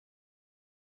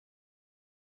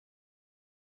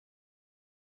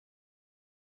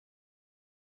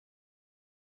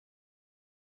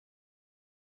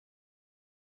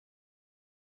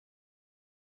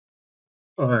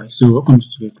Alright, so welcome to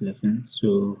today's lesson.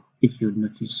 So if you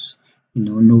notice,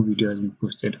 no video has been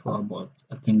posted for about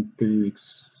I think 3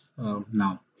 weeks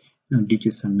now, due to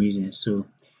some reasons. So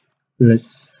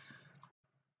let's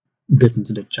get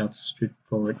into the chart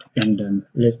straightforward and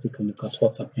let's take a look at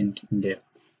what happened in the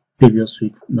previous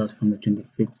week. That's from the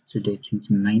 25th to the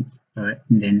 29th. Alright,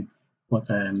 and then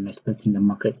what I am expecting the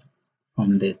market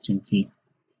from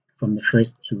from the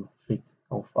 1st to 5th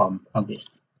of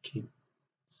August. Okay,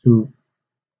 so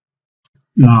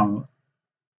now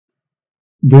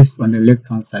this on the left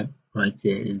hand side right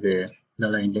here is the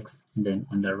dollar index, and then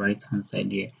on the right hand side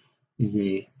here is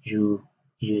the Euro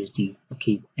USD.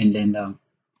 Okay, and then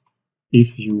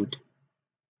if you would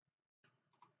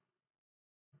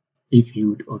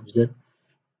observe,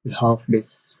 we have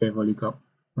this fair value gap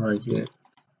right here.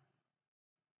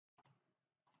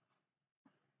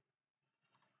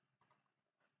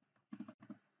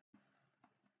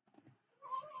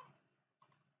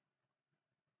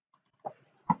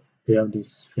 We have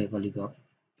this fair value gap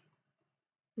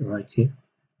right here,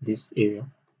 this area.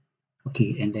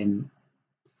 Okay, and then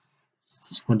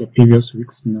for the previous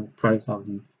weeks, price have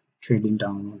been trading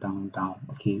down.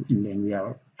 Okay, and then we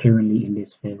are currently in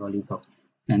this fair value gap.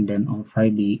 And then on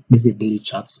Friday, this is daily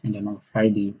charts, and then on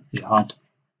Friday we had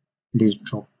this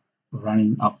drop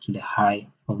running up to the high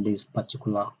of this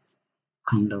particular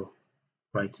candle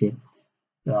right here.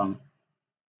 Um,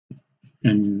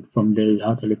 and from there we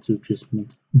had a little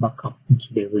retracement back up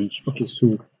into the range. Okay,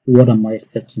 so what am I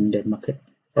expecting in the market?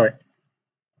 All right.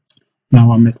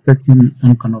 Now I'm expecting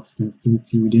some kind of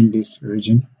sensitivity within this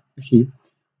region, okay,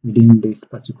 within this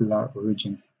particular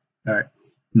region. All right.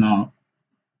 Now,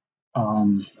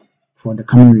 for the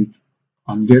coming week,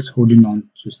 I'm just holding on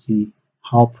to see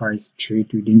how price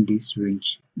trade within this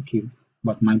range, okay.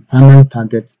 But my primary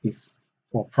target is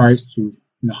for price to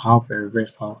have a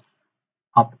reversal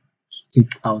up to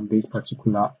take out this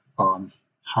particular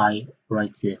high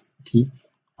right here, okay.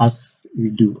 As we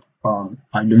do,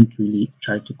 I don't really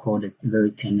try to call the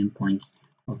very turning point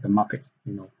of the market.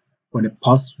 For the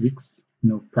past weeks,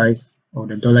 price or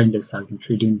the dollar index has been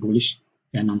trading bullish,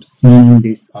 and I'm seeing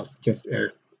this as just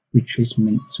a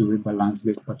retracement to rebalance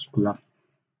this particular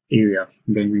area.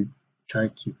 Then we try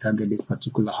to target this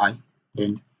particular high,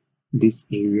 then this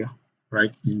area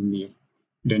right in there.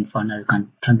 Then finally, we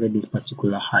can target this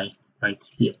particular high right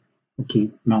here. Okay,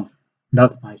 now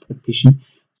that's my expectation.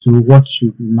 So what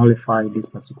should nullify this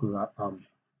particular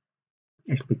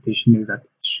expectation is that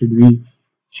should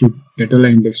the dollar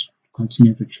index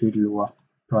continue to trade lower,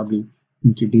 probably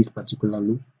into this particular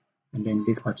low and then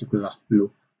this particular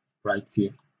low right here.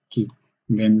 Okay,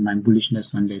 and then my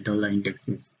bullishness on the dollar index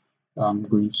is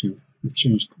going to be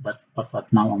changed, but as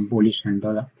at now I'm bullish on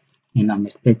dollar, and I'm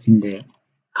expecting the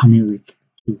coming week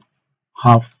to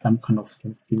have some kind of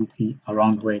sensitivity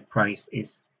around where price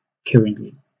is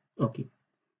currently. Okay,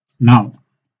 now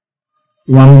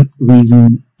one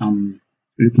reason I'm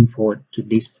looking forward to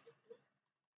this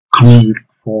coming week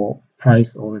for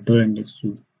price or the dollar index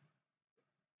to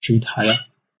trade higher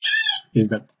is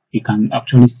that you can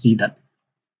actually see that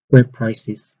where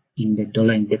prices in the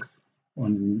dollar index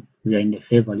on we are in the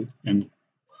fair value, and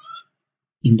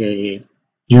in the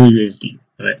Euro USD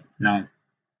right now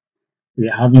we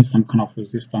are having some kind of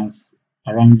resistance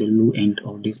around the low end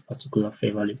of this particular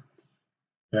fair value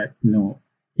right now.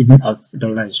 Even as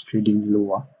dollar is trading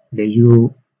lower, the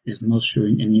euro is not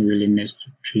showing any willingness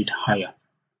to trade higher.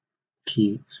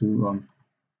 Okay, so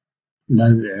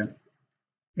that's the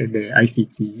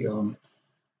ICT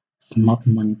smart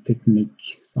money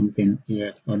technique something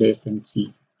here, or the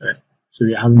SMT, right? So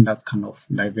we're having that kind of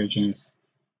divergence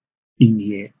in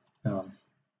here,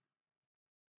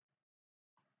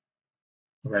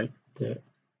 right there,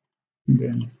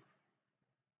 then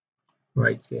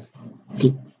right here.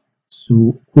 Okay,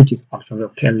 so which is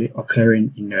actually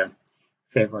occurring in the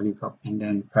fair value gap, and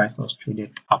then price was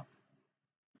traded up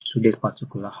to this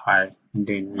particular high, and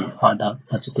then we had that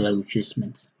particular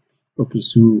retracement. Okay,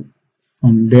 so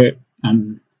from there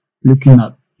I'm looking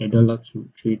at the dollar to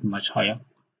trade much higher.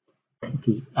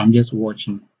 Okay, I'm just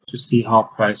watching to see how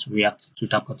price reacts to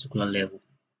that particular level.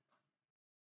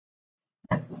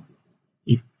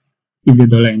 If the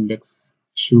dollar index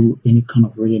show any kind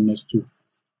of readiness to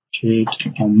trade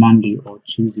on Monday or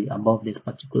Tuesday above this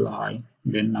particular high,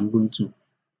 then I'm going to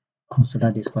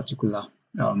consider this particular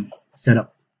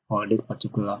setup or this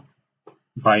particular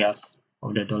bias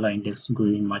of the dollar index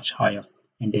going much higher,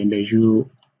 and then the euro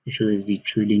is the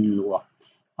trading lower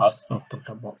as I've talked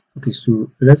about. Okay,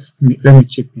 so let me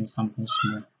check in something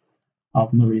small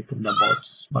I've not really talked about,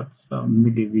 but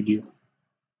made a video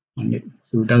on it.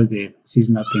 So that's the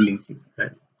seasonal tendency,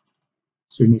 right?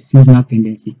 So in a seasonal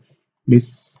tendency,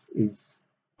 this is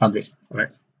August,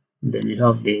 right? And then we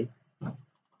have the, I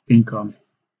think,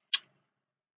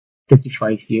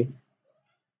 35 here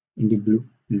in the blue,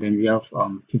 and then we have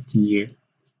 15 here,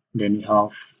 then we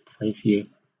have 5 here,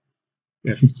 we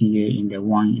have 50 here in the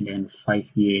one, and then 5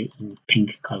 here in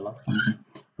pink color something.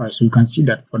 Right, so you can see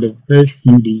that for the very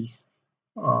few days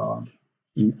uh,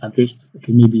 in August,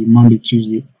 okay, maybe Monday,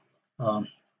 Tuesday, um,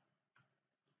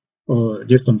 or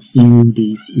just some few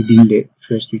days within the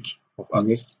first week of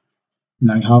August,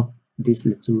 now you have this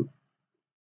little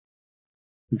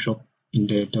drop in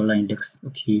the dollar index.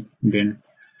 Okay, then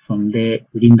from there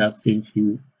within that same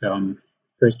few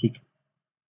first week,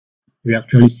 we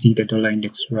actually see the dollar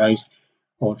index rise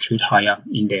or trade higher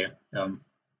in the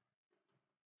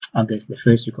August, the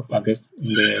first week of August in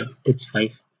the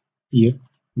 35 year.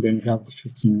 Then we have the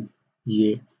 15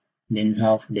 year. Then we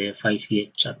have the 5 year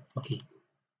chart. Okay,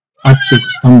 up to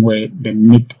somewhere the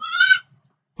mid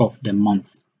of the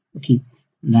month. Okay,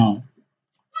 now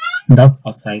that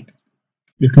aside,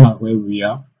 looking at where we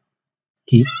are,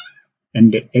 okay,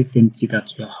 and the SMT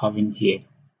that we are having here.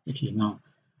 Okay, now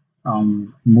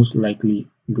most likely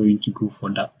going to go for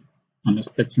that. I'm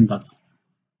expecting that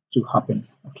to happen.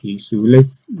 Okay, so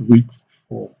let's wait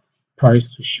for price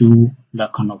to show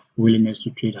that kind of willingness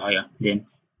to trade higher, then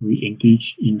we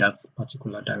engage in that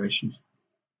particular direction.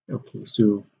 Okay,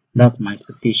 so that's my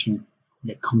expectation for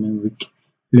the coming week.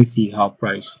 Let's see how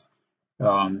price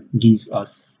gives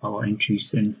us our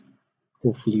entries, and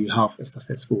hopefully we have a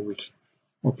successful week.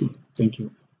 Okay, thank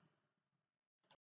you.